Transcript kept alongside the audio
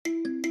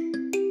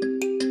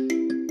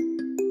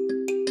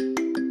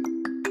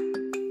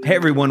Hey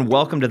everyone,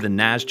 welcome to the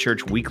Naz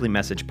Church Weekly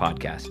Message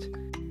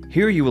Podcast.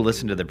 Here you will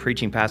listen to the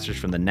preaching pastors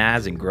from the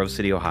Naz in Grove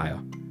City,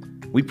 Ohio.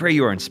 We pray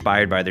you are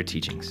inspired by their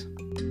teachings.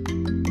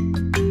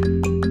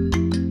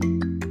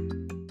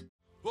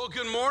 Well,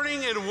 good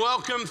morning and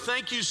welcome.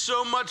 Thank you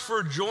so much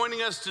for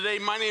joining us today.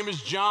 My name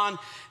is John,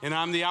 and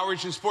I'm the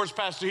Outreach and Sports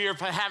Pastor here.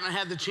 If I haven't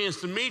had the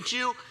chance to meet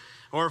you,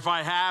 or if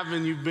I have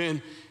and you've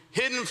been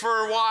hidden for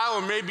a while,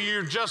 or maybe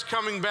you're just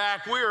coming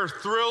back, we are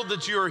thrilled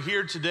that you are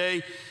here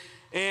today.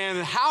 And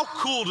how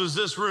cool does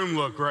this room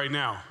look right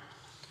now?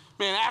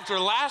 Man, after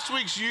last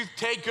week's youth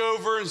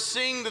takeover and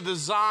seeing the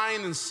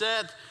design and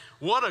set,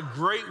 what a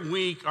great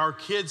week our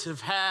kids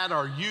have had,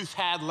 our youth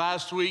had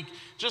last week.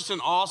 Just an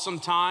awesome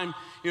time.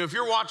 You know, if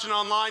you're watching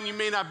online, you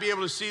may not be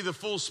able to see the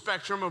full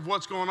spectrum of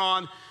what's going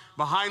on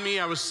behind me.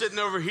 I was sitting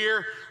over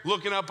here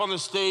looking up on the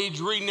stage,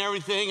 reading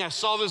everything. I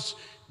saw this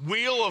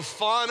wheel of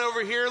fun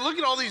over here. Look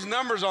at all these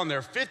numbers on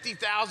there,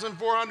 50,000,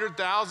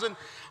 400,000.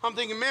 I'm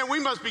thinking, man, we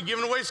must be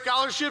giving away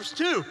scholarships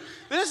too.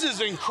 This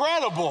is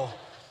incredible,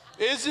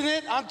 isn't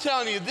it? I'm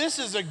telling you, this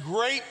is a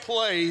great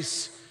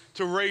place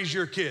to raise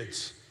your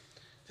kids,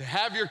 to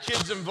have your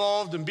kids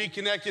involved and be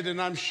connected.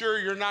 And I'm sure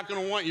you're not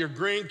going to want your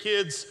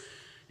grandkids,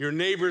 your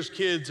neighbors'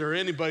 kids, or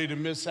anybody to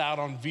miss out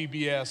on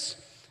VBS.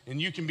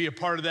 And you can be a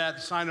part of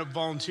that, sign up,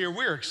 volunteer.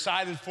 We're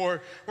excited for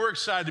it. We're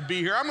excited to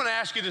be here. I'm going to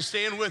ask you to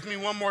stand with me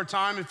one more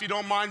time, if you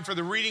don't mind, for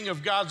the reading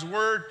of God's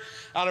word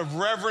out of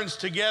reverence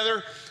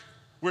together.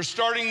 We're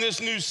starting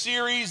this new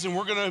series, and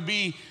we're going to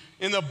be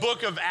in the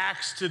book of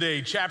Acts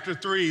today, chapter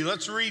 3.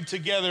 Let's read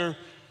together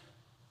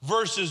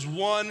verses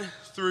 1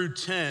 through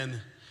 10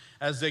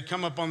 as they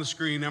come up on the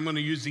screen. I'm going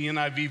to use the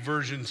NIV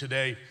version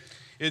today.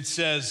 It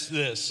says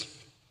this: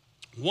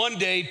 One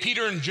day,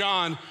 Peter and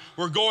John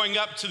were going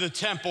up to the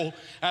temple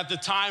at the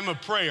time of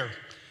prayer.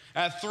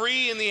 At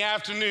 3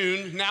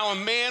 p.m, now a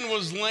man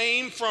was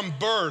lame from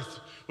birth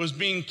was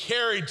being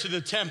carried to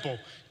the temple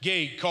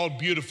gate called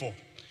Beautiful,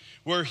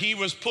 where he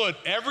was put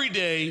every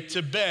day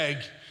to beg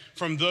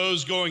from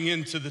those going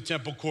into the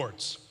temple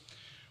courts.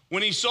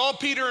 When he saw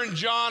Peter and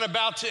John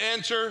about to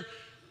enter,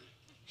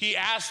 he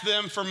asked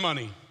them for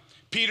money.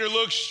 Peter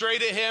looked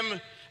straight at him,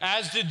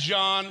 as did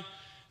John.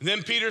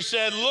 Then Peter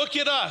said, "Look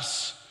at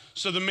us."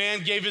 So the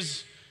man gave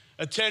his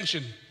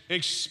attention,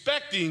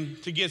 expecting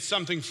to get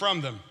something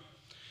from them.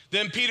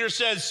 Then Peter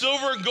said,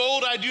 "Silver and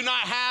gold I do not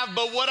have,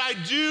 but what I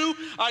do,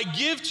 I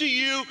give to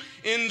you.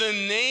 In the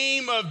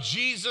name of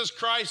Jesus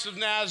Christ of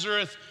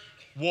Nazareth,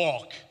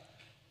 walk."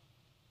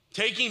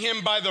 Taking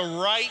him by the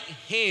right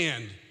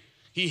hand,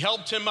 he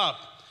helped him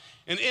up.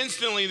 And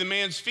instantly the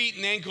man's feet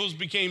and ankles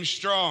became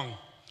strong.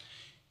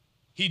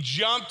 He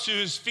jumped to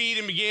his feet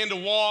and began to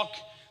walk.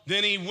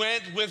 Then he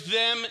went with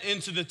them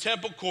into the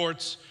temple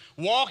courts,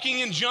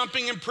 walking and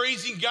jumping and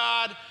praising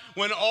God.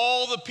 When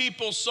all the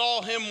people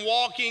saw him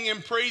walking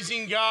and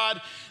praising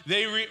God,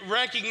 they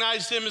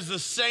recognized him as the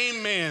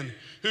same man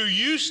who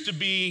used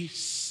to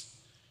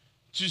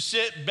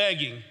sit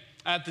begging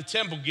at the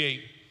temple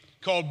gate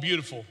called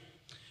Beautiful.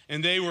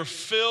 And they were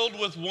filled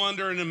with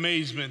wonder and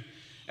amazement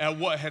at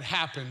what had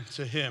happened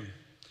to him.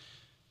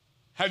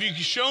 Have you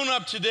shown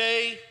up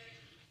today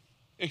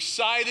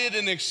excited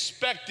and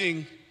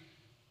expecting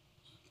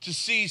to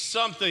see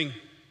something,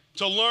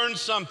 to learn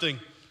something,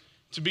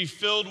 to be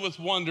filled with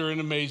wonder and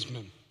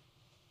amazement?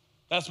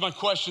 That's my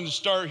question to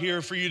start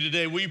here for you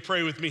today. Will you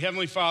pray with me?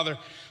 Heavenly Father,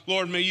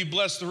 Lord, may you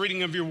bless the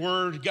reading of your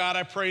word. God,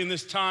 I pray in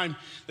this time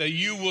that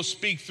you will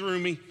speak through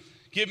me.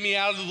 Get me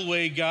out of the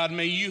way, God.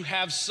 May you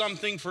have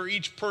something for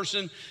each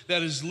person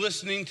that is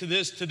listening to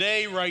this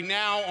today, right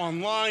now,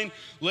 online,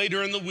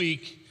 later in the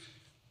week.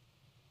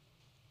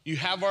 You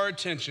have our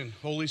attention,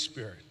 Holy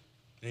Spirit.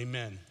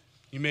 Amen.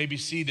 You may be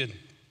seated.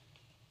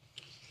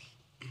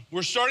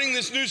 We're starting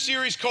this new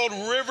series called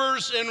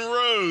Rivers and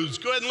Roads.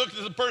 Go ahead and look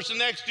at the person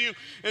next to you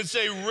and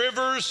say,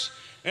 Rivers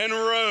and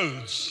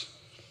Roads.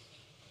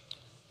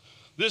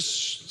 This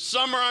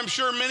summer, I'm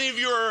sure many of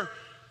you are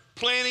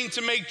planning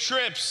to make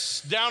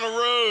trips down a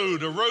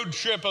road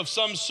trip of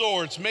some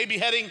sorts, maybe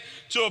heading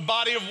to a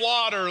body of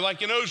water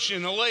like an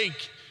ocean, a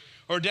lake,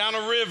 or down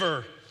a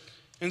river.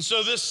 And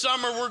so this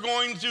summer, we're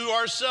going to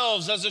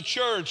ourselves as a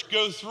church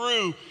go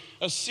through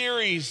a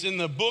series in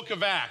the book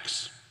of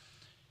Acts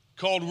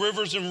called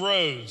Rivers and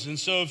Roads. And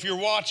so if you're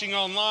watching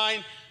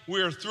online,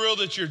 we are thrilled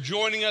that you're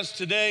joining us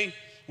today,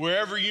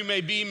 wherever you may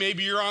be.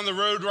 Maybe you're on the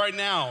road right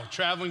now,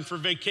 traveling for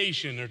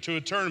vacation or to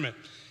a tournament.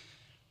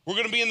 We're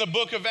going to be in the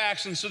book of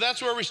Acts, and so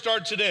that's where we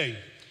start today.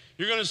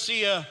 You're going to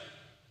see a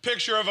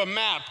picture of a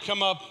map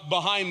come up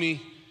behind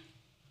me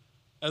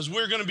as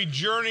we're going to be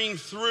journeying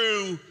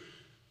through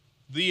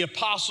the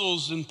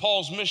apostles and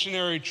Paul's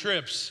missionary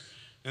trips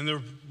and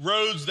the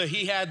roads that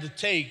he had to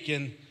take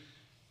and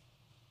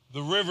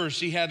the rivers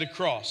he had to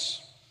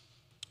cross.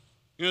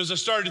 You know, as I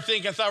started to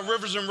think, I thought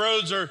rivers and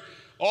roads are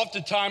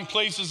oftentimes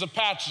places of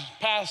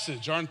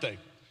passage, aren't they?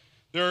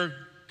 They're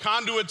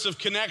conduits of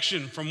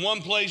connection from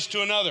one place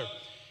to another.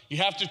 You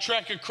have to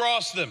trek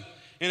across them.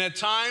 And at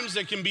times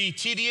it can be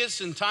tedious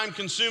and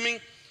time-consuming.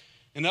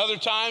 And other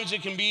times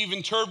it can be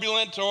even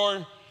turbulent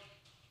or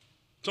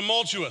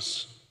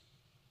tumultuous.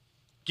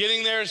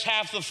 Getting there is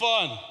half the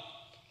fun.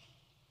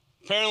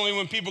 Apparently,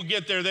 when people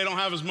get there, they don't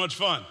have as much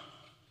fun.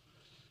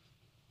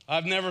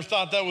 I've never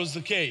thought that was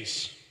the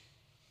case.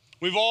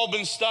 We've all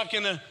been stuck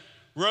in a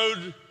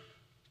road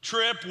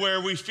trip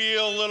where we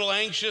feel a little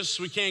anxious,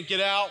 we can't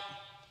get out,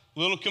 a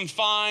little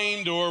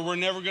confined, or we're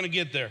never going to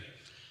get there.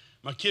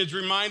 My kids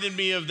reminded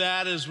me of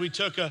that as we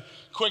took a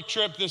quick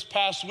trip this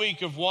past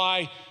week of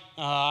why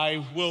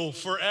I will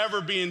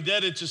forever be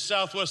indebted to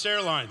Southwest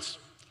Airlines.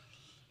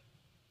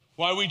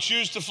 Why we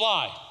choose to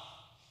fly.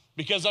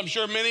 Because I'm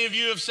sure many of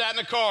you have sat in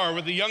a car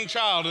with a young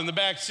child in the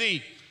back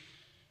seat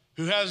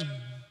who has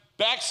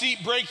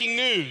backseat breaking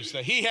news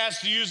that he has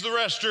to use the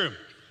restroom.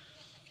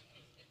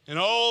 And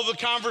all the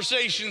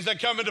conversations that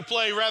come into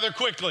play rather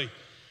quickly.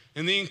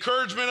 And the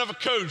encouragement of a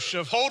coach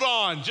of, hold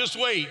on, just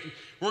wait,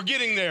 we're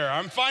getting there,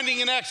 I'm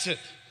finding an exit.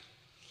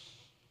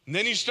 And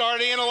then you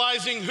start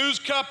analyzing whose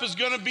cup is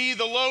gonna be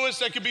the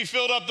lowest that could be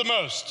filled up the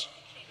most.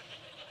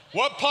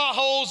 What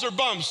potholes or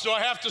bumps do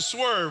I have to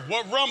swerve?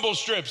 What rumble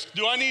strips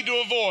do I need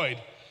to avoid?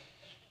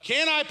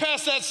 Can I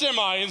pass that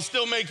semi and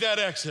still make that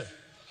exit?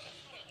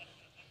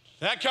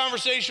 That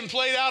conversation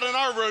played out in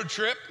our road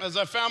trip as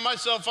I found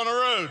myself on a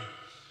road.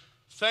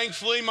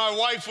 Thankfully, my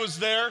wife was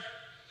there.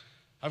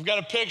 I've got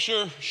a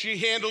picture. She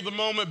handled the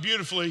moment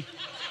beautifully.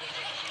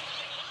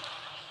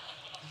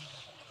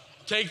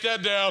 Take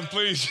that down,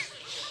 please.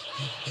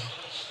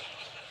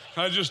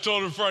 I just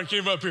told her before I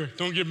came up here,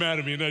 don't get mad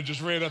at me, and I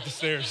just ran up the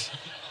stairs.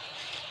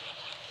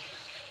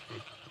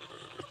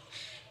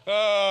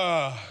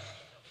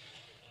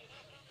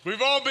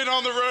 We've all been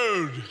on the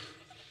road.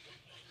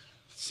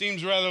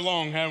 Seems rather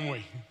long, haven't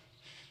we?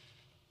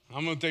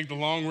 I'm gonna take the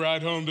long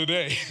ride home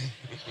today.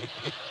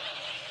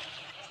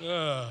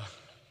 I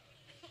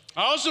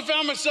also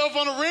found myself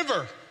on a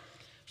river.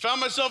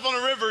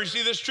 You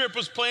see, this trip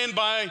was planned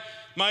by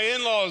my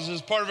in-laws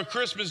as part of a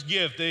Christmas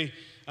gift. They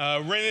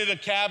rented a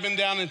cabin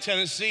down in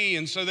Tennessee,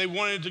 and so they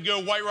wanted to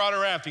go whitewater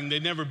rafting.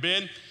 They'd never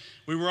been.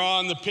 We were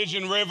on the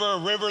Pigeon River, a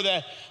river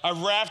that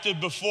I've rafted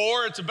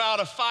before. It's about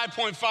a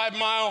 5.5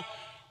 mile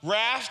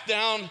raft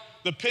down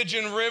the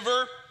Pigeon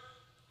River.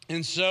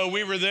 And so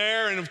we were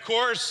there, and of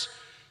course,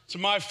 to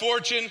my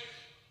fortune,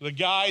 the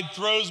guide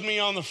throws me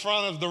on the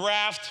front of the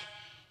raft,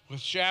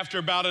 which after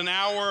about an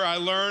hour I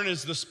learn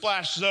is the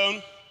splash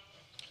zone.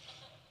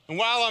 And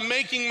while I'm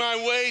making my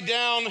way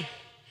down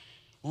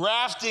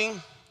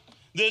rafting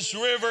this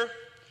river,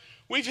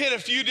 we've hit a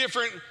few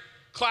different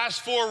Class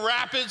 4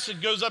 rapids.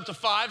 It goes up to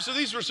 5, so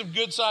these were some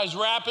good-sized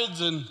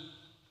rapids, and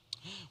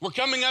we're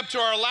coming up to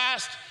our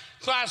last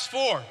Class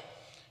 4.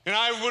 And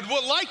I would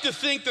like to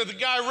think that the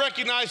guy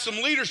recognized some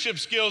leadership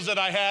skills that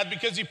I had,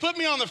 because he put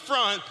me on the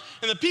front,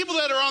 and the people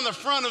that are on the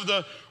front of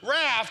the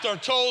raft are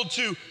told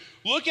to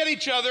look at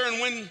each other, and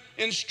when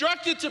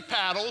instructed to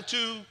paddle,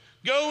 to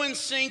go and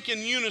sink in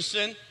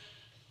unison,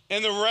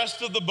 and the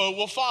rest of the boat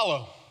will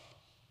follow.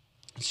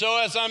 So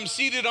as I'm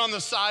seated on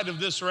the side of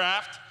this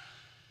raft,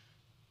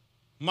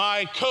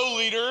 my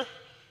co-leader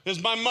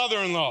is my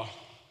mother-in-law.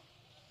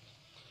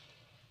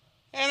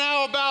 And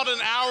now about an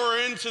hour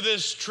into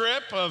this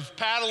trip of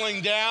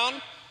paddling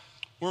down,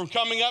 we're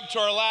coming up to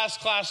our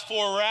last Class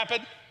 4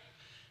 rapid.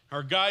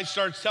 Our guide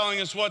starts telling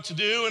us what to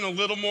do, and a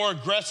little more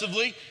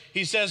aggressively,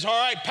 he says, all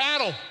right,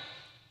 paddle,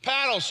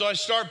 paddle. So I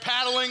start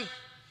paddling,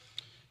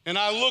 and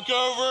I look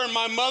over, and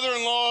my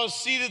mother-in-law is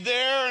seated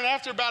there, and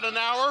after about an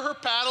hour, her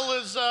paddle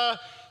is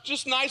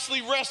just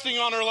nicely resting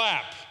on her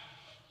lap,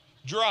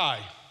 dry.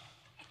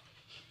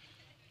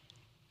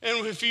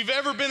 And if you've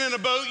ever been in a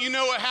boat, you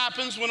know what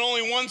happens when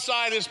only one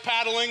side is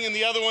paddling and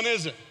the other one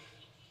isn't.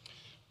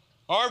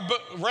 Our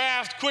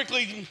raft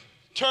quickly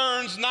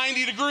turns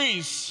 90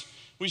 degrees.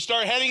 We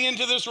start heading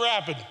into this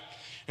rapid,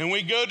 and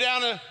we go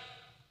down a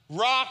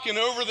rock and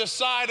over the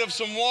side of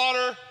some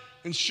water,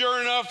 and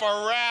sure enough,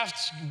 our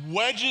raft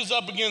wedges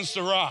up against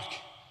the rock.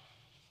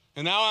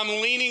 And now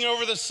I'm leaning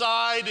over the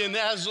side, and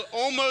as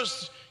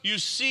almost you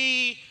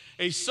see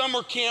a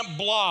summer camp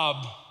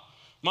blob,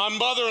 my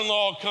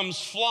mother-in-law comes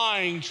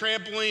flying,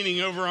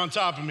 trampolining over on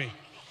top of me.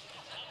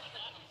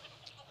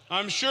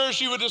 I'm sure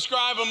she would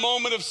describe a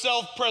moment of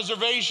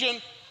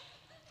self-preservation.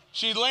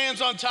 She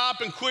lands on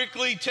top and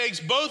quickly takes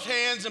both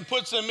hands and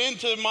puts them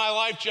into my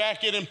life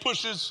jacket and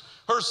pushes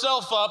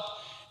herself up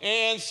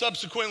and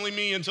subsequently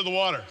me into the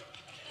water.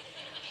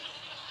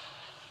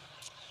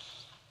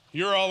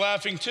 You're all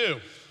laughing too.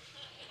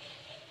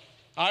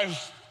 I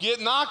get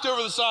knocked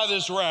over the side of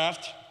this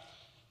raft.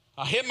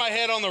 I hit my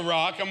head on the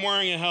rock. I'm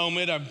wearing a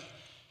helmet. I'm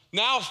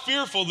now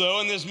fearful, though,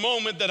 in this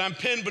moment that I'm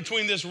pinned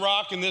between this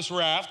rock and this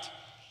raft.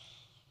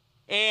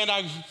 And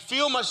I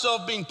feel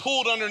myself being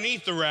pulled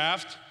underneath the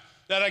raft,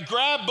 that I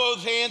grab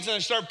both hands and I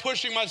start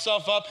pushing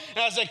myself up.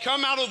 And as I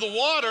come out of the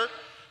water,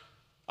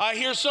 I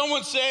hear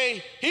someone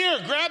say, "Here,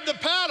 grab the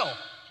paddle."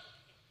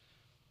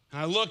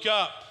 And I look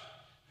up,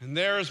 and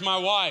there is my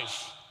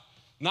wife,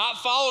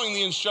 not following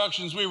the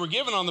instructions we were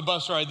given on the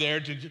bus ride there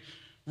to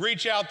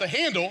reach out the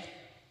handle,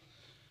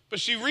 but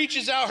she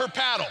reaches out her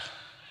paddle.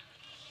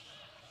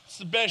 It's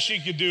the best she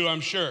could do,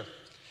 I'm sure.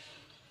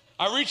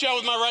 I reach out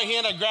with my right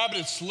hand, I grab it,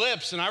 it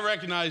slips, and I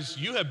recognize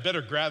you had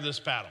better grab this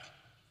paddle.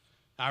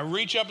 I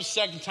reach up a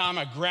second time,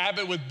 I grab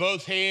it with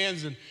both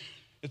hands, and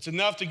it's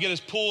enough to get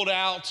us pulled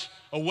out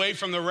away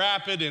from the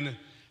rapid. And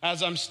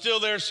as I'm still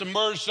there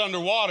submerged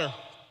underwater,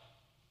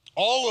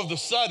 all of a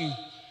sudden,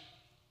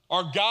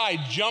 our guide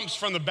jumps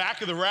from the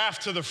back of the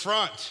raft to the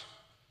front.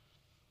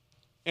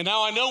 And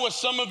now I know what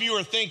some of you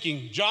are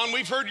thinking. John,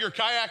 we've heard your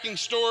kayaking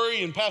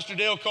story, and Pastor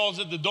Dale calls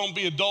it the Don't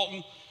Be a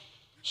Dalton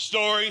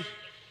story.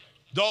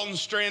 Dalton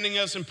stranding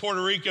us in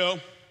Puerto Rico.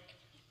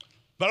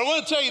 But I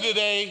want to tell you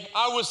today,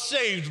 I was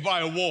saved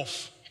by a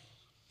wolf.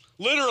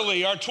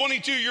 Literally, our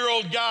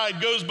 22-year-old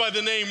guide goes by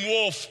the name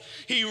Wolf.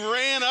 He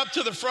ran up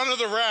to the front of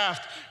the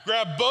raft,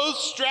 grabbed both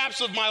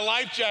straps of my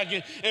life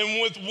jacket, and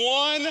with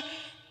one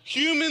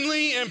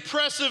humanly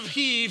impressive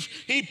heave,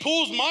 he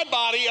pulls my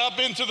body up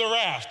into the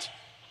raft.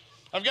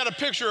 I've got a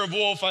picture of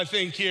Wolf, I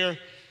think, here.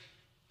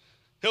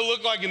 He'll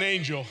look like an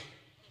angel.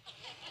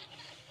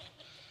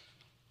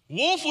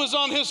 Wolf was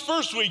on his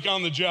first week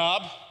on the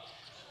job.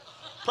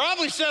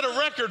 Probably set a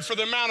record for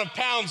the amount of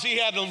pounds he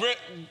had to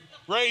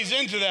raise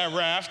into that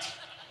raft.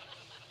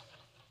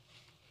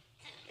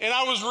 And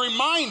I was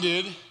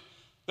reminded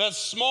that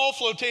small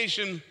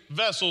flotation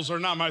vessels are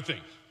not my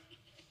thing.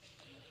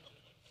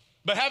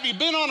 But have you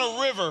been on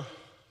a river?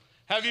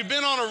 Have you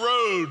been on a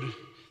road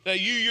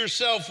that you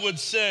yourself would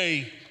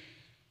say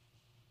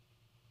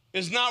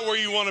is not where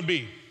you want to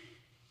be?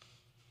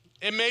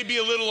 It may be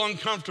a little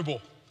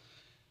uncomfortable.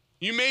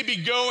 You may be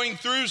going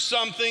through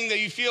something that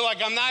you feel like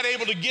I'm not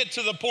able to get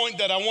to the point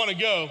that I want to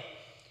go.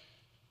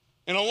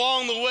 And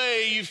along the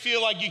way, you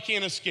feel like you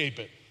can't escape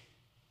it.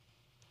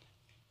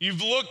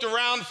 You've looked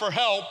around for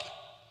help.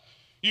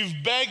 You've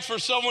begged for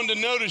someone to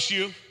notice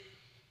you.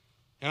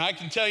 And I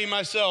can tell you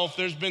myself,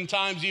 there's been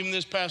times even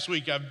this past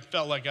week I've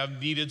felt like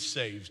I've needed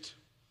saved.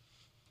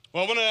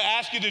 Well, I want to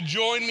ask you to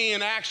join me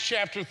in Acts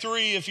chapter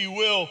 3, if you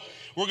will.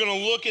 We're going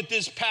to look at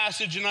this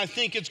passage, and I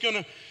think it's going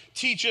to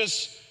teach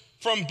us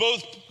from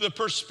both the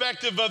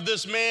perspective of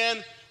this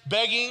man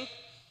begging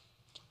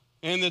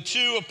and the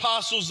two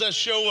apostles that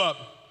show up,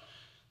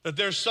 that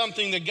there's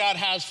something that God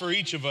has for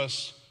each of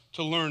us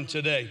to learn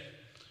today.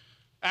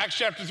 Acts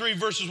chapter 3,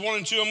 verses 1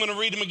 and 2, I'm going to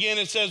read them again.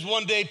 It says,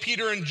 one day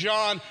Peter and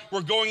John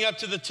were going up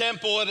to the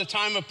temple at a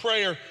time of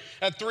prayer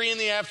at 3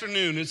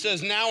 p.m. It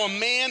says, now a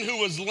man who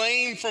was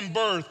lame from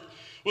birth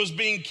was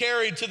being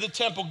carried to the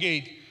temple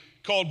gate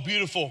called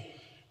Beautiful,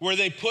 where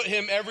they put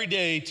him every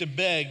day to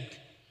beg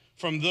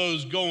from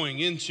those going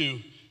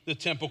into the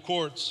temple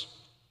courts.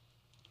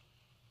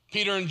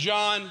 Peter and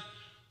John,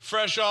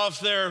 fresh off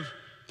their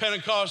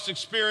Pentecost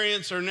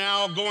experience, are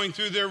now going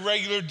through their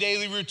regular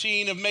daily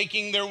routine of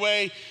making their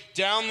way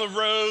down the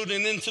road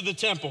and into the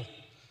temple.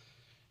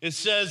 It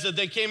says that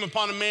they came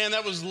upon a man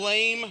that was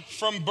lame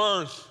from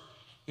birth,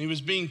 and he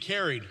was being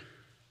carried.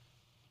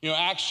 You know,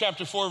 Acts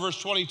chapter 4, verse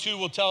 22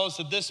 will tell us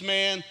that this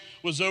man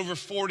was over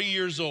 40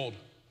 years old.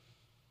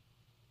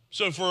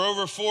 So for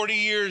over 40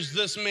 years,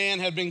 this man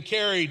had been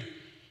carried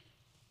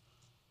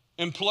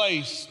and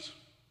placed.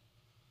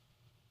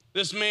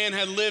 This man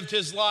had lived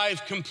his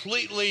life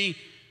completely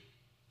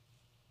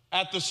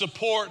at the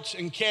support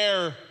and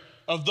care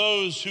of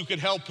those who could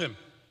help him.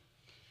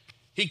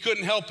 He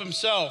couldn't help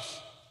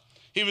himself.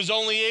 He was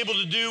only able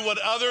to do what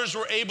others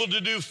were able to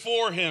do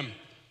for him.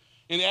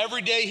 And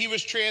every day he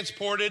was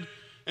transported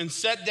and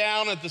set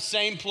down at the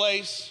same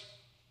place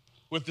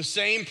with the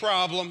same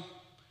problem,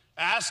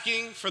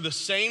 asking for the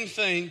same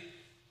thing.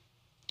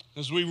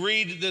 As we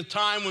read the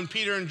time when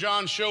Peter and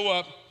John show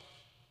up,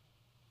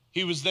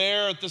 he was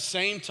there at the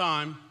same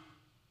time,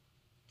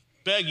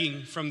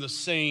 begging from the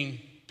same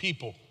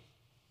people.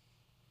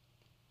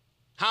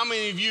 How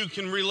many of you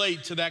can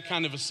relate to that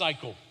kind of a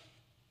cycle?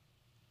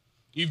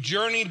 You've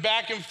journeyed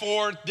back and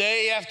forth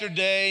day after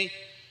day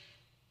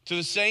to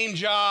the same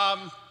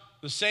job,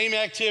 the same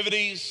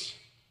activities,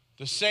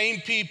 the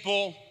same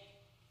people,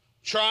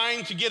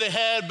 trying to get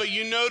ahead, but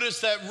you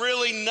notice that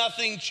really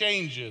nothing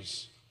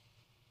changes.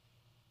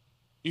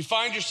 You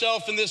find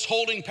yourself in this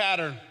holding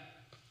pattern.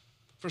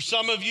 For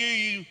some of you,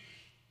 you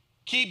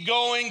keep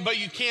going, but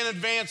you can't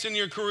advance in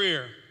your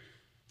career.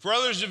 For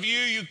others of you,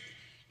 you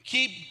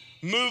keep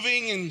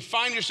moving and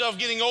find yourself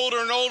getting older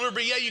and older,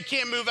 but yet you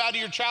can't move out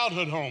of your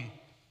childhood home.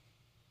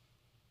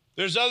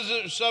 There's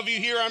others of you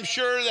here, I'm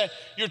sure, that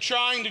you're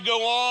trying to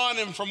go on,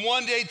 and from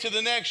one day to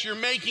the next, you're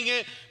making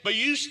it, but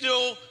you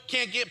still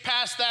can't get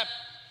past that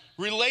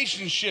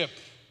relationship,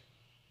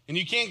 and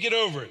you can't get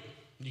over it.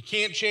 You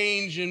can't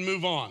change and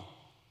move on.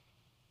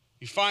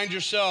 You find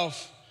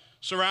yourself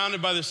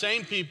surrounded by the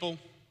same people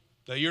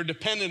that you're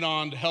dependent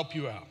on to help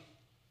you out.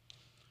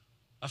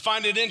 I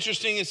find it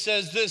interesting, it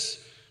says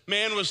this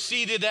man was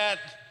seated at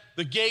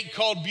the gate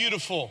called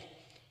Beautiful,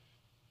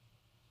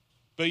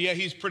 but yet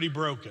he's pretty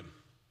broken.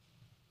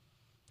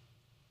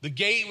 The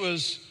gate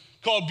was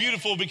called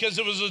Beautiful because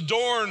it was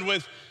adorned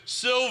with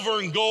silver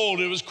and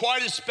gold. It was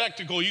quite a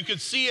spectacle. You could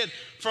see it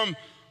from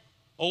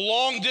a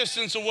long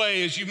distance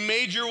away as you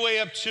made your way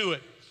up to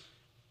it.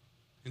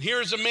 And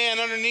here's a man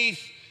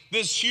underneath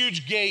this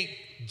huge gate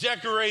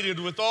decorated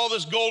with all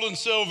this gold and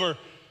silver,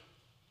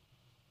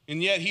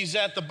 and yet he's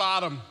at the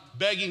bottom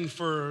begging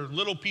for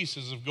little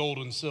pieces of gold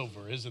and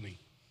silver, isn't he?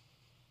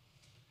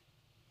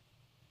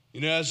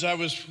 You know, as I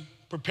was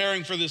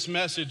preparing for this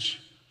message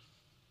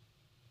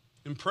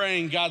and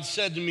praying, God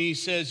said to me, he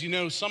says, you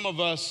know, some of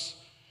us,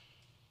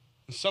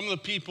 and some of the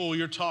people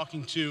you're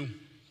talking to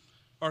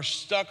are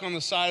stuck on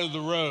the side of the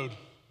road,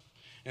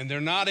 and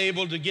they're not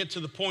able to get to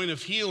the point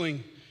of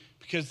healing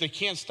because they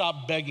can't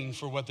stop begging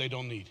for what they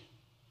don't need.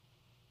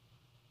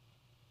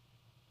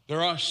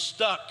 They're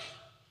stuck.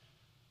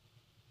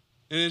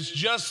 And it's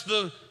just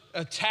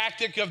a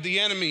tactic of the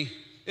enemy,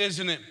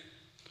 isn't it?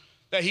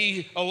 That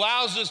he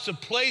allows us to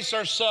place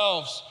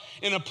ourselves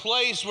in a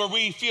place where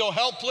we feel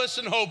helpless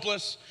and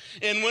hopeless.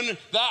 And when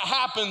that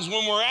happens,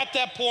 when we're at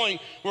that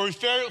point where we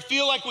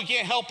feel like we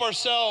can't help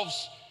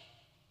ourselves,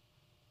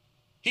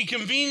 he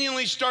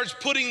conveniently starts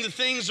putting the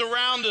things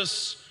around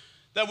us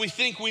that we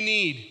think we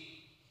need.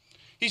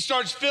 He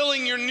starts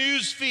filling your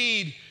news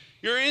feed,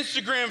 your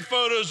Instagram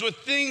photos with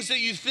things that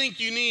you think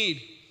you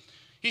need.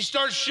 He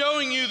starts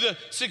showing you the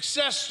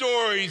success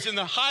stories and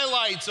the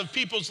highlights of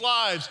people's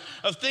lives,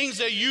 of things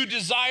that you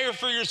desire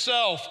for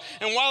yourself.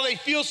 And while they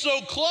feel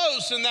so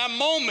close in that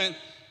moment,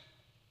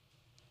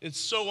 it's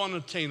so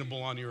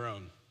unattainable on your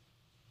own.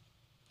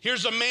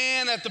 Here's a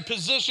man at the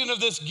position of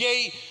this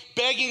gate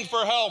begging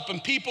for help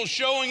and people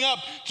showing up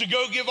to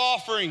go give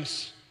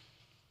offerings.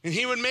 And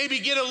he would maybe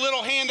get a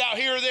little handout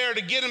here or there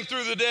to get him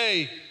through the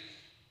day.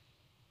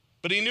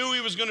 But he knew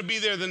he was going to be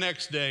there the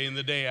next day and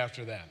the day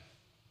after that.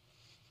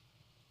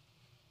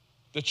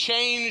 The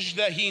change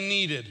that he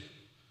needed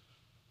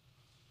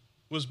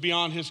was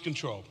beyond his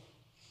control.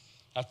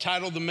 I've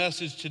titled the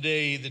message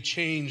today, The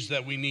Change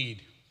That We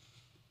Need.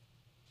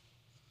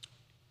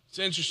 It's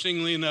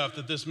interestingly enough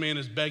that this man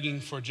is begging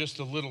for just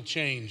a little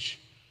change,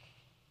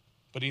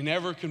 but he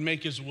never could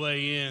make his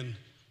way in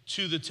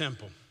to the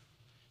temple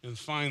and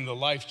find the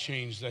life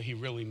change that he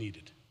really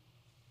needed.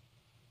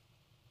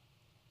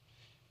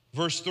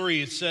 Verse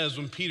 3, it says,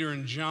 when he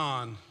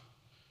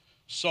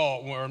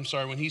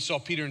saw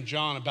Peter and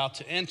John about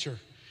to enter,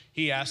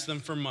 he asked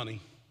them for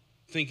money,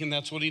 thinking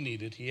that's what he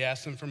needed. He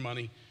asked them for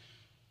money.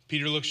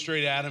 Peter looked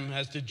straight at him,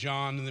 as did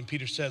John, and then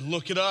Peter said,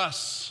 "Look at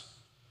us."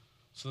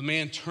 So the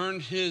man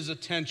turned his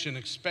attention,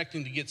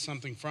 expecting to get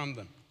something from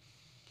them.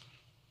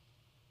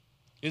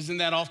 Isn't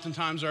that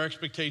oftentimes our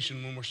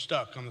expectation when we're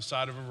stuck on the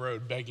side of a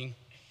road begging?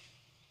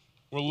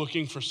 We're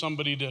looking for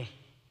somebody to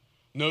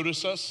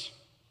notice us,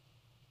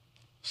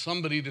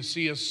 somebody to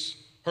see us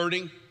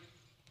hurting,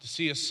 to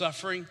see us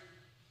suffering,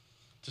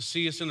 to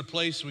see us in a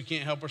place we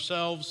can't help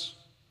ourselves.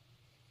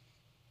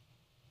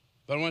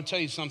 But I want to tell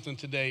you something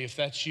today, if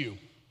that's you,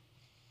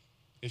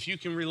 if you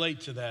can relate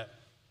to that,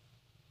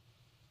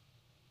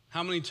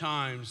 how many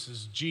times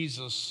does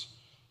Jesus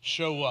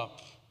show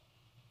up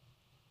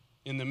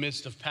in the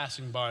midst of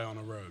passing by on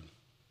a road?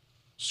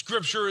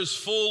 Scripture is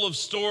full of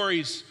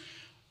stories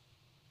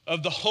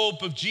of the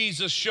hope of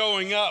Jesus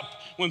showing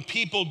up when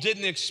people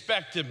didn't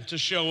expect him to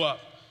show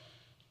up.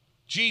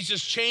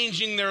 Jesus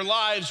changing their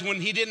lives when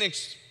he didn't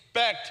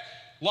expect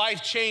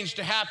life change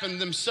to happen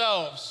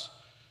themselves.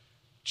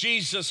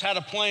 Jesus had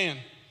a plan.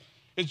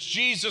 It's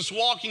Jesus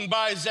walking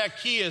by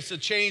Zacchaeus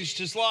that changed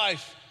his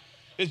life.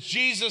 It's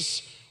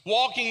Jesus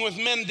walking with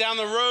men down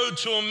the road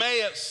to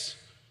Emmaus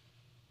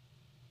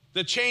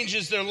that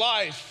changes their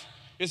life.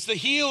 It's the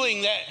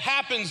healing that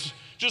happens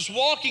just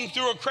walking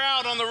through a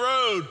crowd on the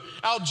road,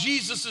 out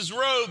Jesus'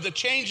 road, that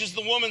changes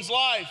the woman's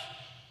life.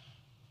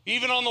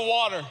 Even on the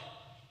water,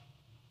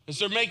 as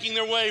they're making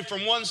their way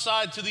from one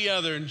side to the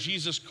other, and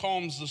Jesus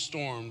calms the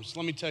storms.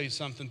 Let me tell you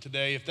something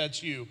today, if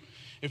that's you,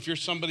 if you're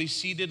somebody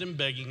seated and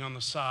begging on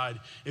the side,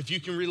 if you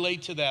can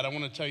relate to that, I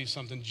want to tell you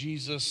something.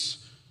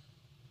 Jesus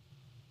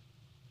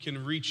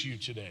can reach you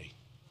today.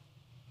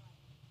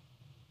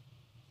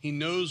 He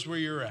knows where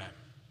you're at.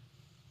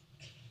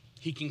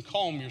 He can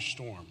calm your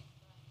storm.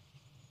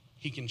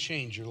 He can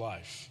change your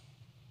life.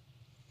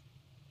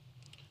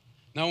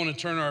 Now I want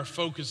to turn our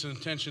focus and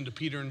attention to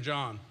Peter and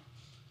John.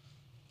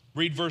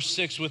 Read verse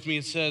 6 with me.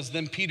 It says,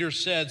 "Then Peter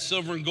said,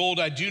 'Silver and gold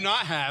I do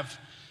not have,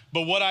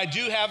 but what I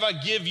do have I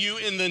give you.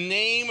 In the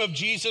name of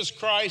Jesus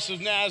Christ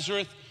of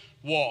Nazareth,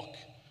 walk.'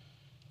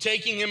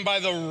 Taking him by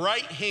the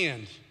right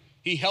hand,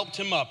 he helped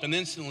him up, and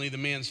instantly the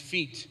man's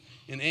feet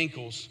and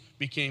ankles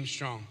became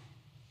strong."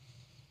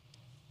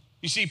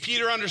 You see,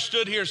 Peter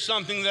understood here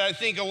something that I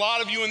think a lot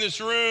of you in this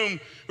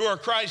room who are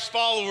Christ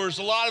followers,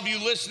 a lot of you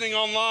listening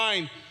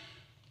online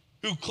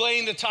who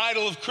claim the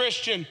title of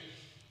Christian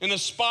and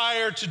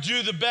aspire to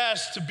do the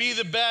best, to be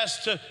the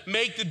best, to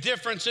make the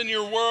difference in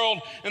your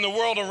world and the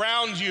world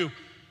around you.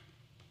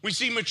 We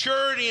see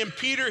maturity in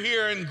Peter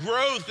here and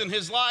growth in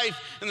his life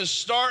and the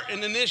start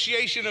and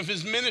initiation of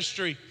his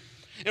ministry.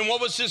 And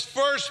what was his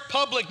first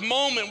public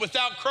moment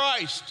without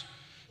Christ?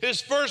 His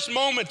first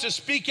moment to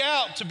speak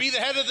out, to be the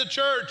head of the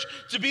church,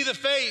 to be the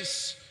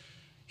face.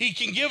 He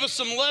can give us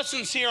some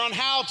lessons here on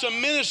how to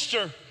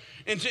minister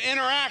and to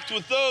interact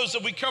with those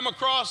that we come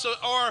across that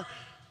are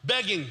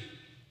begging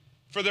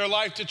for their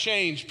life to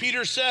change.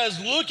 Peter says,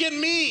 "Look at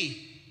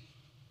me.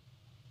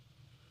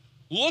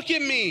 Look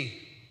at me.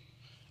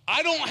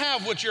 I don't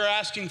have what you're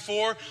asking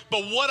for,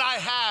 but what I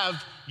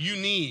have, you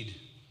need.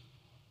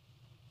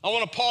 I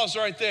want to pause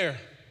right there.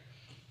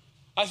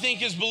 I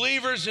think as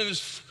believers and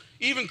as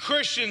even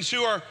Christians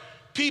who are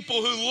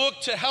people who look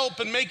to help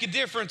and make a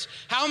difference,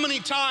 how many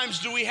times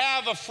do we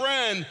have a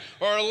friend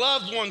or a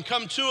loved one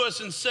come to us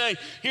and say,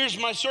 here's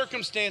my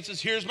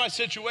circumstances, here's my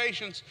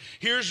situations,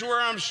 here's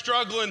where I'm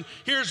struggling,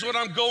 here's what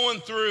I'm going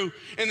through,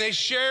 and they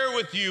share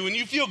with you, and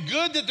you feel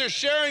good that they're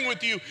sharing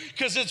with you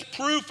because it's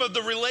proof of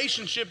the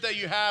relationship that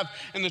you have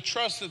and the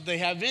trust that they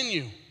have in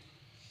you.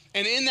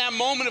 And in that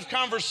moment of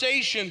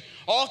conversation,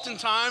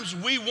 oftentimes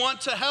we want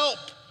to help.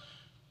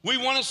 We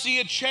want to see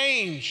a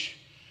change.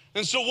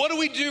 And so what do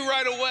we do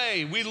right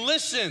away? We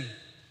listen.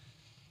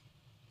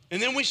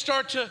 And then we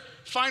start to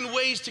find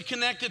ways to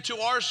connect it to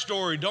our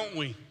story, don't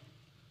we?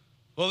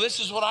 Well,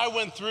 this is what I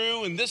went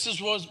through, and this is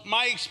what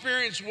my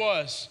experience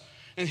was.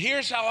 And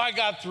here's how I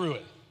got through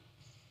it.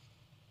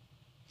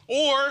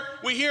 Or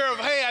we hear of,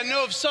 hey, I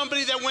know of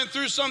somebody that went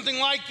through something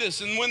like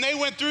this. And when they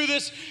went through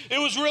this, it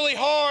was really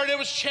hard, it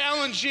was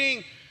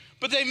challenging,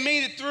 but they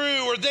made it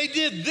through. Or they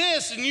did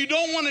this, and you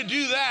don't want to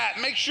do that.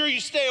 Make sure you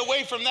stay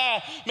away from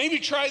that. Maybe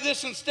try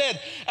this instead.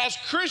 As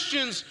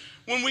Christians,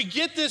 when we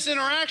get this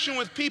interaction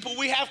with people,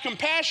 we have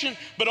compassion,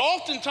 but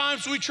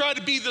oftentimes we try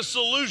to be the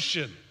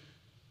solution,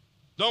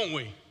 don't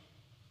we?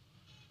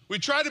 We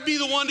try to be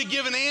the one to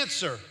give an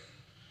answer.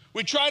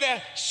 We try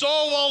to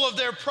solve all of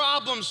their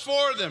problems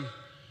for them.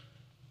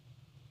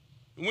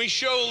 And we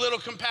show a little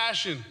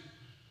compassion.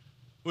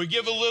 We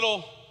give a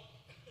little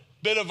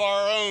bit of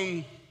our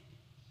own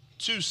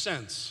 2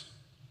 cents.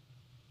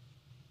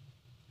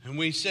 And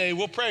we say,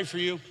 we'll pray for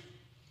you.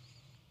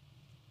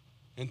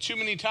 And too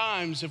many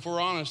times, if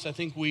we're honest, I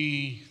think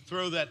we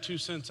throw that 2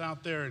 cents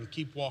out there and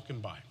keep walking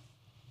by.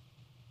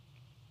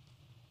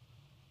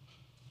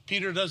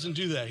 Peter doesn't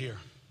do that here.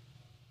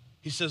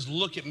 He says,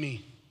 look at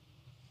me.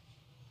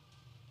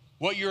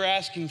 What you're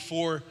asking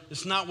for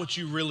is not what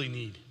you really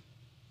need.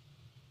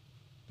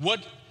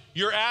 What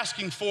you're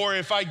asking for,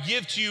 if I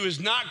give to you,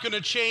 is not going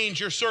to change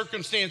your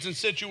circumstance and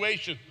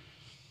situation.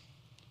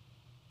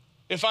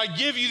 If I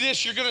give you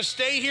this, you're going to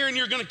stay here and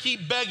you're going to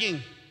keep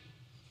begging.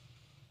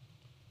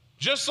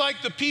 Just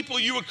like the people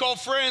you would call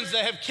friends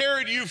that have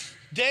carried you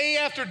day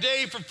after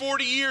day for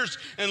 40 years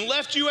and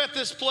left you at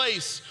this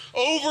place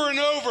over and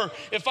over.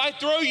 If I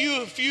throw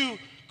you a few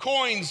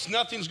coins,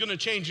 nothing's going to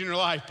change in your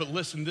life. But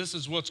listen, this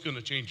is what's going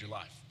to change your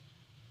life.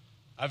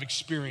 I've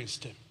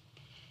experienced it.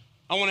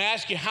 I want to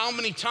ask you, how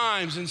many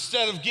times,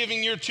 instead of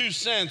giving your 2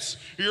 cents,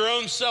 your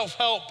own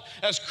self-help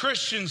as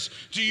Christians,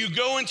 do you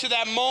go into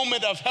that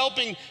moment of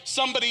helping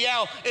somebody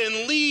out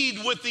and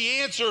lead with the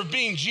answer of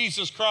being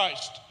Jesus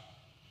Christ?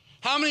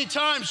 How many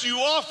times do you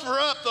offer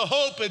up the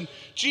hope in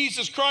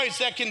Jesus Christ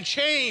that can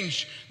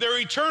change their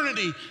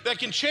eternity, that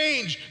can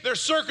change their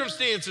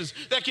circumstances,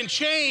 that can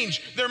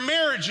change their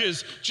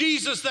marriages,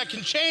 Jesus that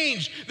can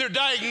change their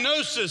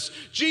diagnosis,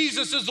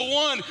 Jesus is the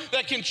one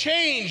that can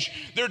change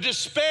their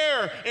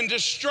despair and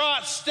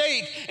distraught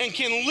state and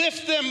can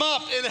lift them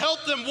up and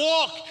help them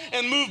walk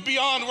and move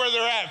beyond where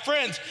they're at.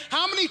 Friends,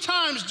 how many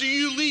times do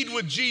you lead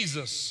with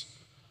Jesus?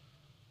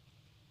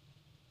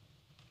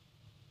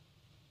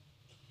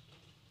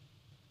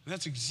 And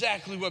that's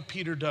exactly what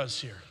Peter does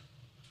here.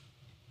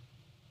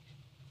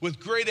 With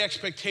great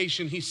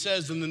expectation, he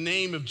says, in the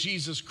name of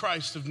Jesus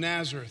Christ of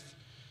Nazareth.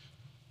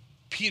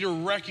 Peter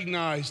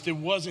recognized it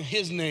wasn't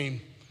his name,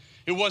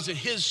 it wasn't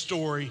his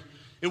story,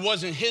 it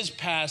wasn't his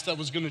past that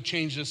was going to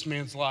change this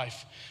man's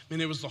life.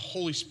 Man, it was the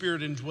Holy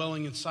Spirit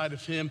indwelling inside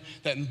of him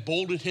that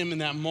emboldened him in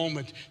that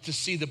moment to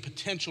see the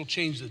potential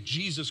change that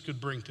Jesus could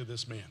bring to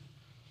this man.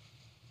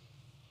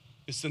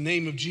 It's the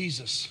name of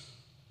Jesus.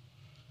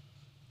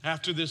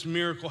 After this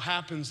miracle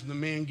happens and the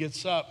man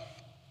gets up,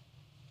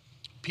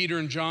 Peter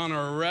and John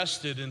are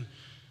arrested, and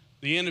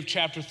the end of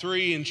chapter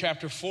 3 and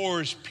chapter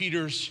 4 is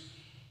Peter's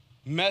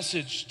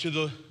message to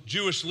the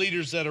Jewish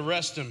leaders that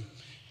arrest him.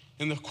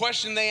 And the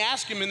question they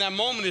ask him in that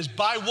moment is,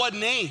 by what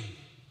name?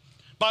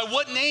 By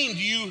what name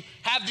do you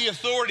have the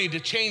authority to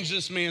change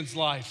this man's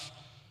life?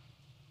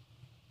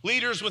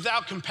 Leaders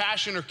without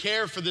compassion or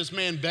care for this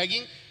man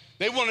begging,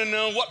 they want to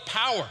know what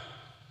power,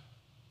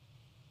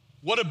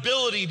 what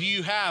ability do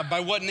you have?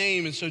 By what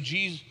name? And so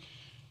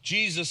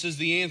Jesus is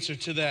the answer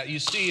to that. You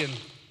see in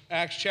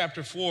Acts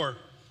chapter 4,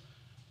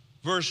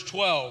 verse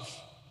 12,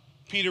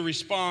 Peter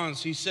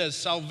responds. He says,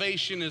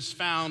 salvation is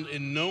found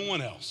in no one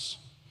else,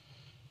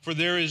 for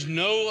there is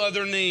no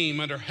other name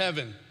under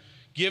heaven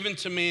given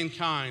to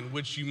mankind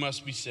which you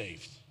must be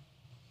saved.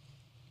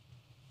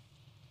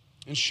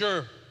 And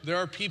sure, there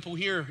are people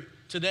here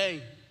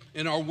today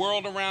in our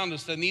world around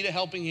us that need a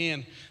helping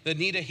hand, that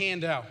need a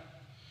handout.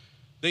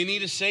 They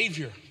need a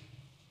Savior.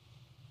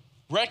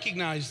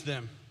 Recognize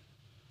them,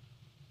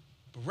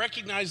 but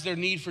recognize their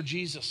need for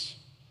Jesus.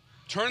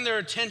 Turn their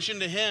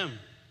attention to Him.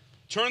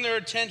 Turn their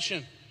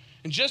attention.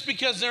 And just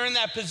because they're in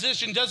that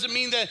position doesn't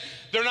mean that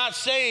they're not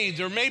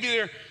saved, or maybe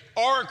they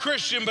are a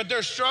Christian, but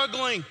they're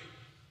struggling.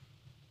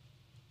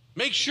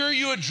 Make sure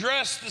you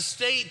address the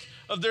state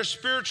of their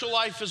spiritual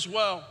life as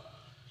well.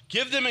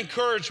 Give them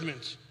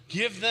encouragement.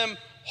 Give them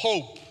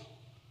hope.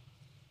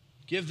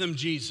 Give them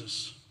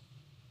Jesus.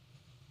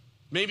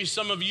 Maybe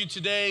some of you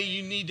today,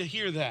 you need to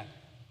hear that.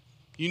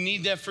 You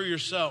need that for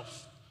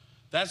yourself.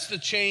 That's the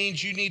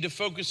change you need to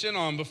focus in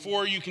on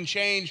before you can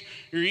change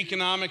your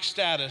economic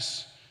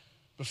status,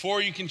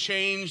 before you can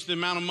change the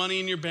amount of money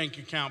in your bank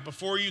account,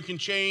 before you can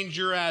change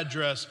your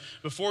address,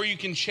 before you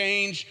can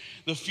change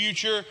the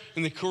future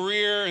and the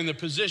career and the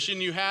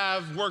position you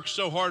have worked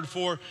so hard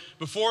for,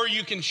 before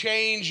you can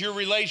change your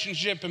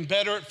relationship and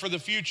better it for the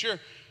future,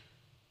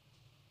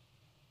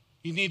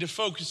 you need to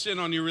focus in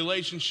on your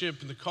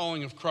relationship and the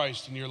calling of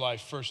Christ in your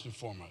life first and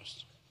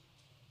foremost.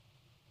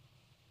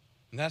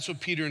 And that's what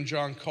Peter and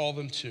John call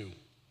them to.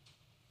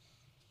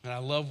 And I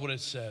love what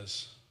it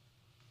says.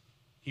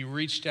 He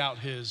reached out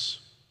his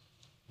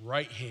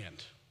right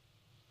hand.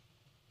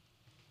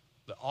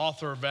 The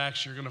author of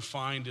Acts, you're going to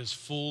find, is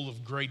full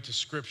of great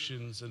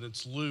descriptions, and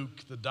it's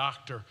Luke, the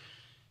doctor.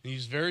 And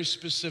he's very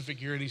specific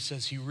here, and he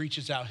says he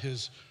reaches out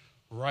his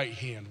right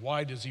hand.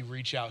 Why does he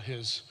reach out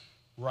his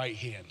right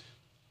hand?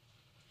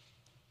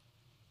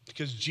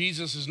 Because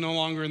Jesus is no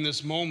longer in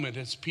this moment.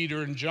 It's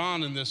Peter and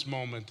John in this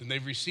moment, and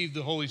they've received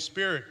the Holy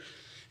Spirit.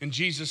 And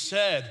Jesus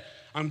said,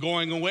 I'm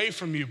going away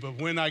from you, but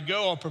when I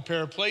go, I'll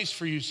prepare a place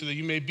for you so that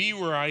you may be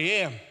where I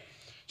am.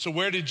 So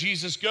where did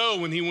Jesus go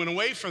when he went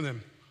away from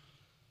them?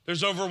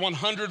 There's over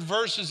 100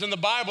 verses in the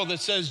Bible that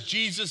says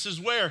Jesus is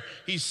where?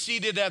 He's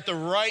seated at the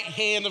right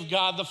hand of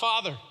God the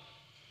Father.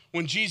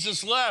 When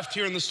Jesus left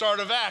here in the start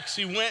of Acts,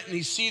 he went and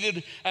he's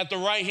seated at the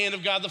right hand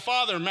of God the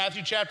Father. In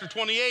Matthew chapter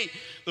 28,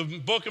 the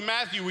book of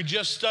Matthew we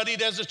just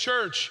studied as a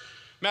church.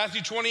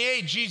 Matthew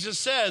 28, Jesus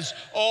says,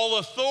 all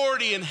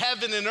authority in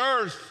heaven and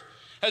earth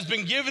has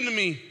been given to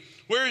me.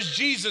 Where is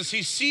Jesus?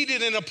 He's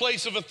seated in a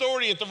place of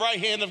authority at the right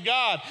hand of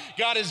God.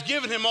 God has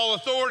given him all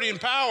authority and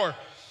power.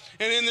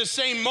 And in the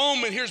same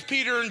moment, here's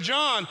Peter and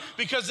John.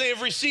 Because they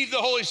have received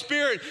the Holy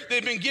Spirit,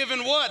 they've been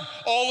given what?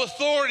 All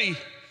authority.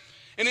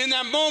 And in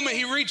that moment,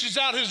 he reaches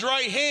out his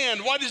right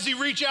hand. Why does he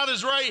reach out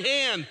his right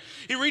hand?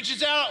 He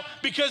reaches out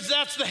because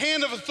that's the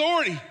hand of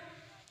authority.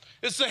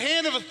 It's the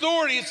hand of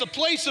authority. It's a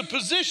place of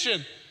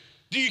position.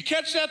 Do you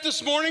catch that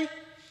this morning?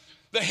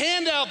 The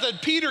handout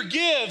that Peter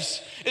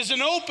gives is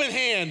an open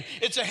hand.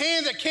 It's a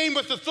hand that came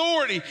with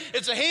authority.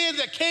 It's a hand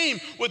that came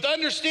with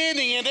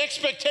understanding and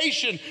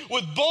expectation,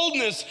 with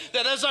boldness,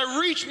 that as I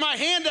reach my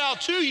hand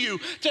out to you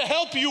to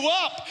help you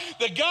up,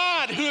 the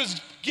God who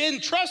has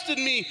entrusted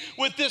me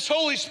with this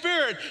Holy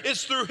Spirit,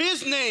 is through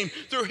his name,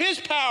 through his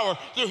power,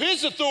 through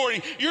his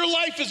authority, your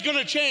life is going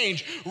to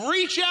change.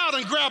 Reach out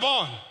and grab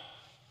on.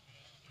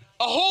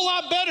 A whole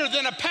lot better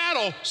than a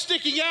paddle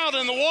sticking out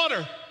in the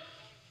water.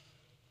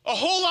 A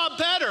whole lot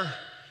better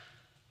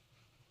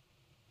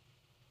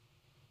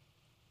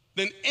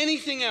than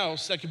anything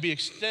else that could be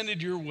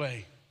extended your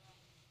way.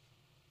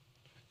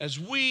 As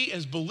we,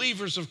 as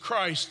believers of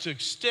Christ, to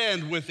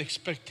extend with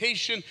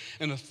expectation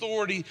and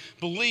authority,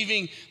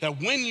 believing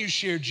that when you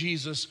share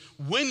Jesus,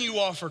 when you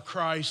offer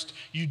Christ,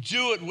 you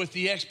do it with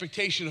the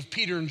expectation of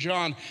Peter and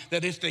John,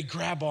 that if they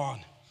grab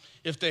on,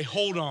 if they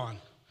hold on,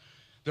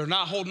 they're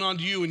not holding on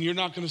to you and you're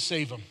not going to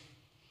save them.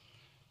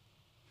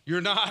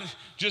 You're not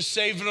just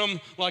saving them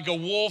like a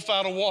wolf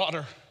out of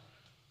water.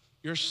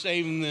 You're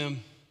saving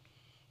them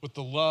with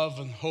the love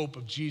and hope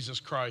of Jesus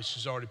Christ,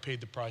 who's already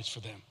paid the price for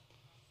them.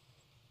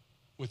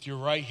 With your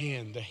right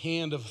hand, the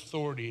hand of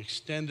authority,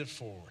 extend it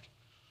forward.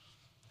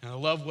 And I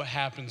love what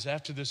happens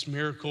after this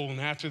miracle and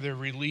after they're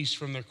released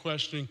from their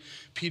questioning.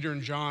 Peter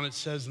and John, it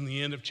says in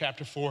the end of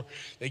chapter 4,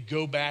 they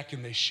go back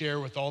and they share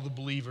with all the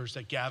believers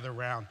that gather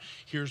around.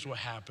 Here's what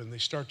happened. They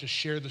start to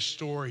share the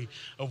story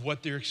of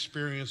what their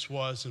experience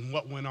was and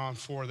what went on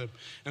for them.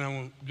 And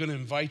I'm going to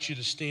invite you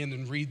to stand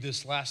and read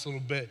this last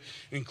little bit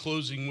in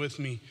closing with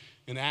me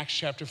in Acts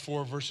chapter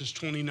 4, verses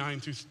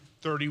 29 through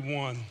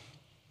 31.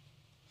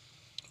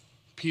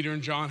 Peter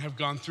and John have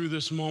gone through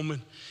this moment.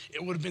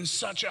 It would have been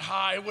such a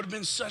high, it would have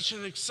been such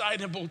an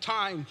excitable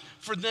time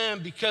for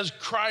them because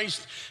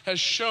Christ has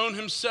shown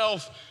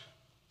himself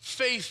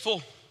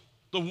faithful.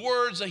 The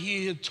words that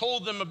he had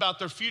told them about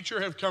their future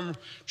have come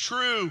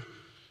true.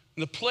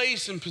 And the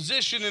place and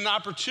position and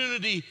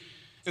opportunity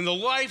and the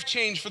life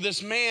change for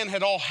this man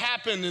had all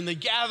happened, and they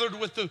gathered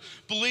with the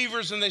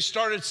believers and they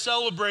started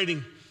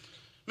celebrating.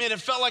 Man,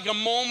 it felt like a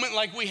moment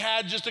like we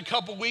had just a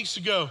couple weeks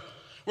ago,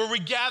 where we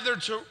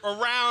gathered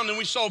around and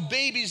we saw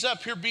babies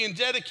up here being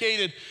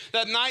dedicated.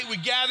 That night we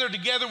gathered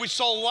together, we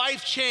saw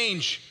life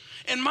change.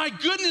 And my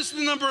goodness,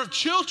 the number of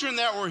children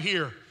that were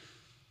here.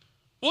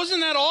 Wasn't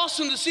that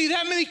awesome to see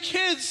that many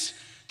kids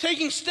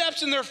taking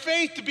steps in their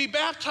faith to be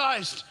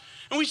baptized?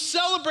 And we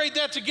celebrate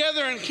that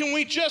together, and can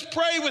we just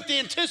pray with the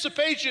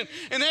anticipation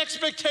and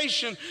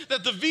expectation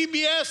that the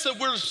VBS that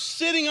we're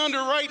sitting under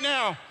right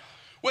now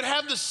would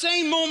have the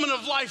same moment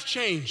of life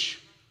change?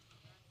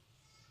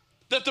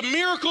 That the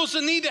miracles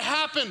that need to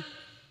happen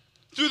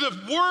through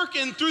the work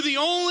and through the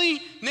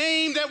only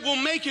name that will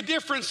make a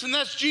difference, and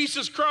that's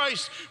Jesus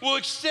Christ, will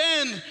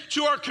extend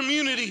to our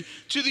community,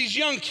 to these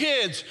young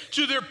kids,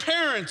 to their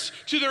parents,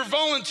 to their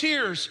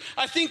volunteers.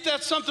 I think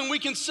that's something we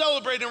can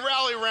celebrate and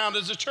rally around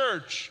as a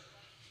church.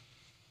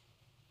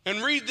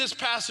 And read this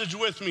passage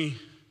with me.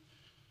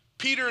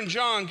 Peter and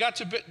John got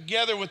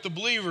together with the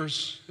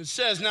believers. It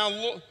says,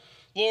 "Now,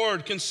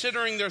 Lord,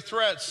 considering their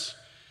threats,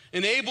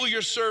 enable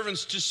your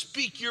servants to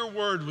speak your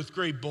word with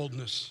great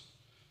boldness.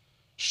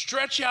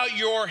 Stretch out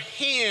your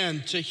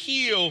hand to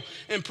heal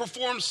and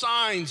perform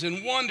signs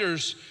and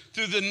wonders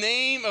through the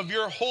name of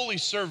your holy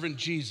servant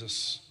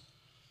Jesus."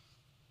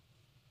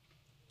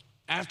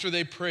 After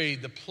they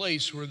prayed, the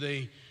place where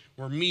they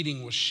were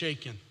meeting was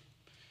shaken,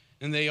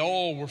 and they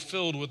all were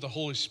filled with the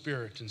Holy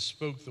Spirit and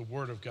spoke the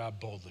word of God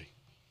boldly.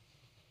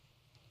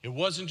 It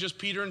wasn't just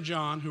Peter and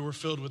John who were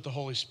filled with the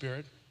Holy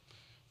Spirit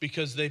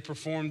because they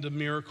performed a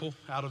miracle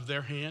out of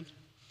their hand.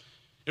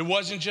 It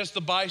wasn't just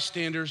the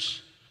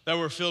bystanders that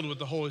were filled with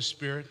the Holy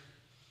Spirit.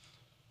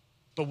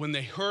 But when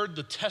they heard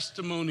the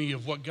testimony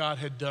of what God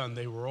had done,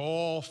 they were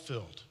all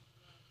filled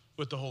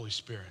with the Holy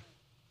Spirit.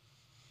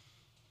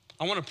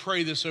 I want to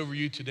pray this over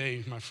you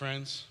today, my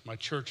friends, my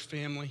church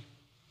family.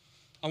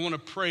 I want to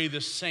pray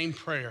this same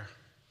prayer,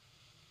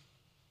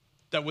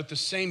 that with the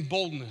same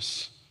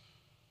boldness,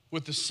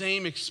 with the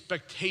same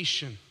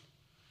expectation,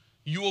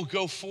 you will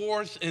go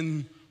forth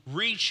and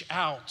reach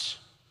out.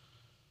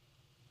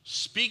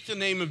 Speak the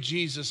name of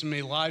Jesus, and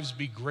may lives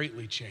be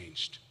greatly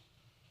changed.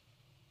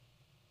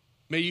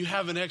 May you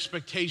have an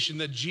expectation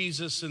that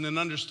Jesus and an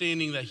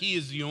understanding that he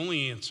is the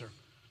only answer.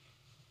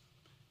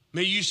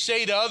 May you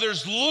say to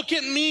others, "Look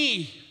at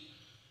me."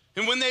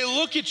 And when they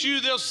look at you,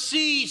 they'll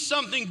see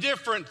something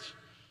different.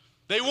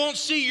 They won't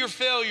see your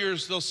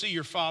failures, they'll see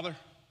your Father.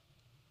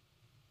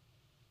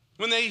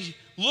 When they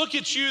look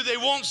at you, they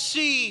won't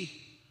see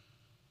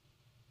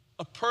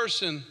a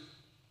person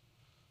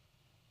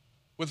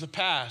with a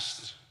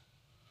past,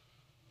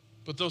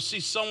 but they'll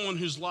see someone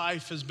whose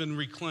life has been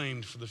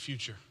reclaimed for the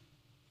future.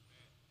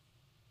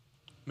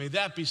 May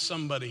that be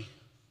somebody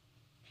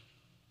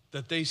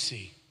that they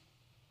see.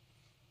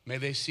 May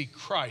they see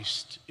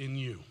Christ in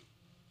you.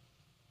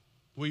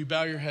 Will you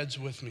bow your heads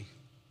with me?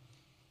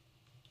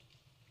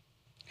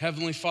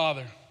 Heavenly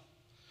Father,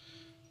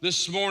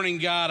 this morning,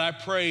 God, I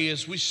pray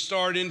as we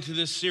start into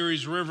this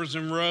series, Rivers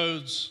and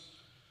Roads,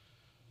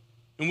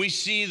 and we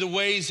see the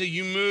ways that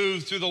you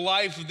move through the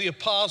life of the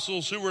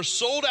apostles who were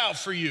sold out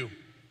for you,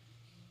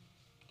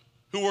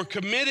 who were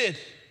committed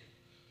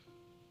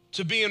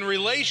to be in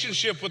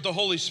relationship with the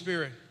Holy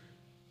Spirit.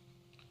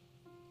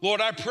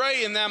 Lord, I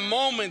pray in that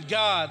moment,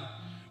 God,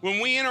 when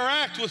we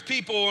interact with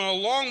people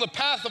along the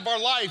path of our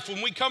life,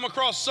 when we come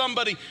across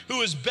somebody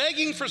who is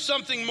begging for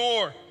something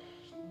more,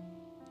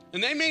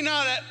 and they may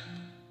not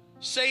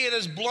say it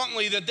as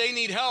bluntly that they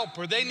need help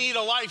or they need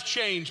a life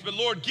change, but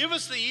Lord, give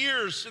us the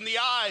ears and the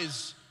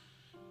eyes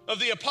of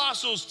the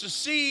apostles to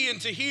see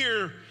and to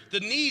hear the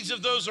needs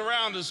of those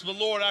around us. But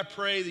Lord, I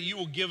pray that you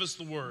will give us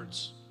the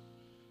words,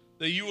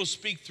 that you will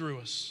speak through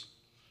us,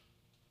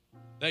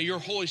 that your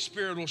Holy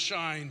Spirit will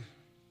shine,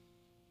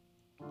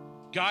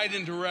 guide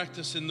and direct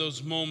us in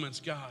those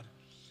moments, God.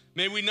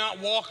 May we not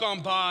walk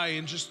on by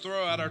and just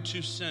throw out our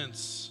 2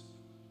 cents.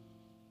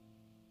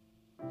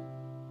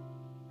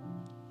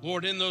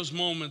 Lord, in those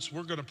moments,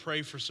 we're going to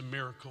pray for some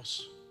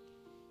miracles.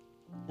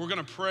 We're going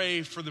to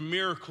pray for the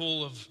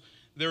miracle of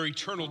their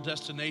eternal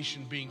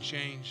destination being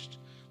changed.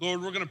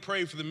 Lord, we're going to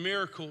pray for the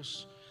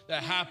miracles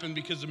that happened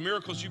because the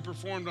miracles you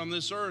performed on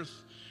this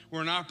earth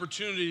were an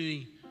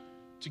opportunity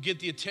to get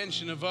the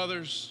attention of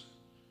others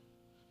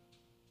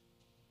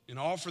and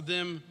offer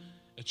them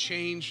a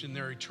change in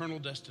their eternal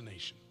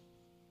destination.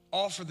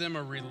 Offer them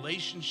a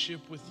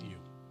relationship with you.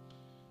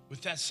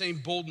 With that same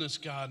boldness,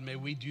 God, may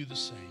we do the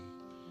same.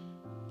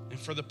 And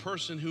for the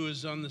person who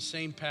is on the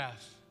same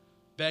path,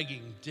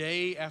 begging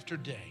day after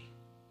day,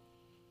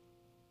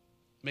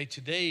 may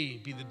today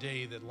be the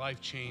day that life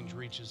change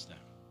reaches them,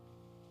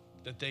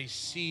 that they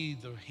see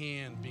the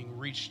hand being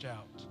reached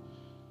out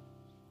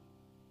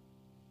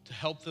to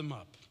help them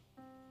up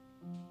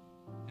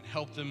and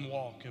help them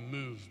walk and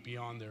move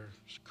beyond their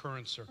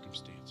current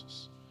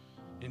circumstances.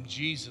 In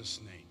Jesus'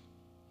 name,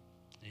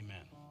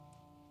 amen.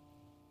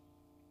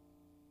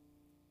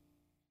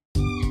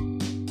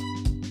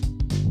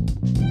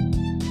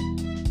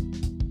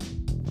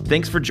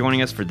 Thanks for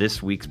joining us for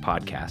this week's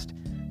podcast.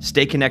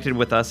 Stay connected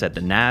with us at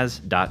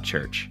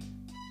thenaz.church.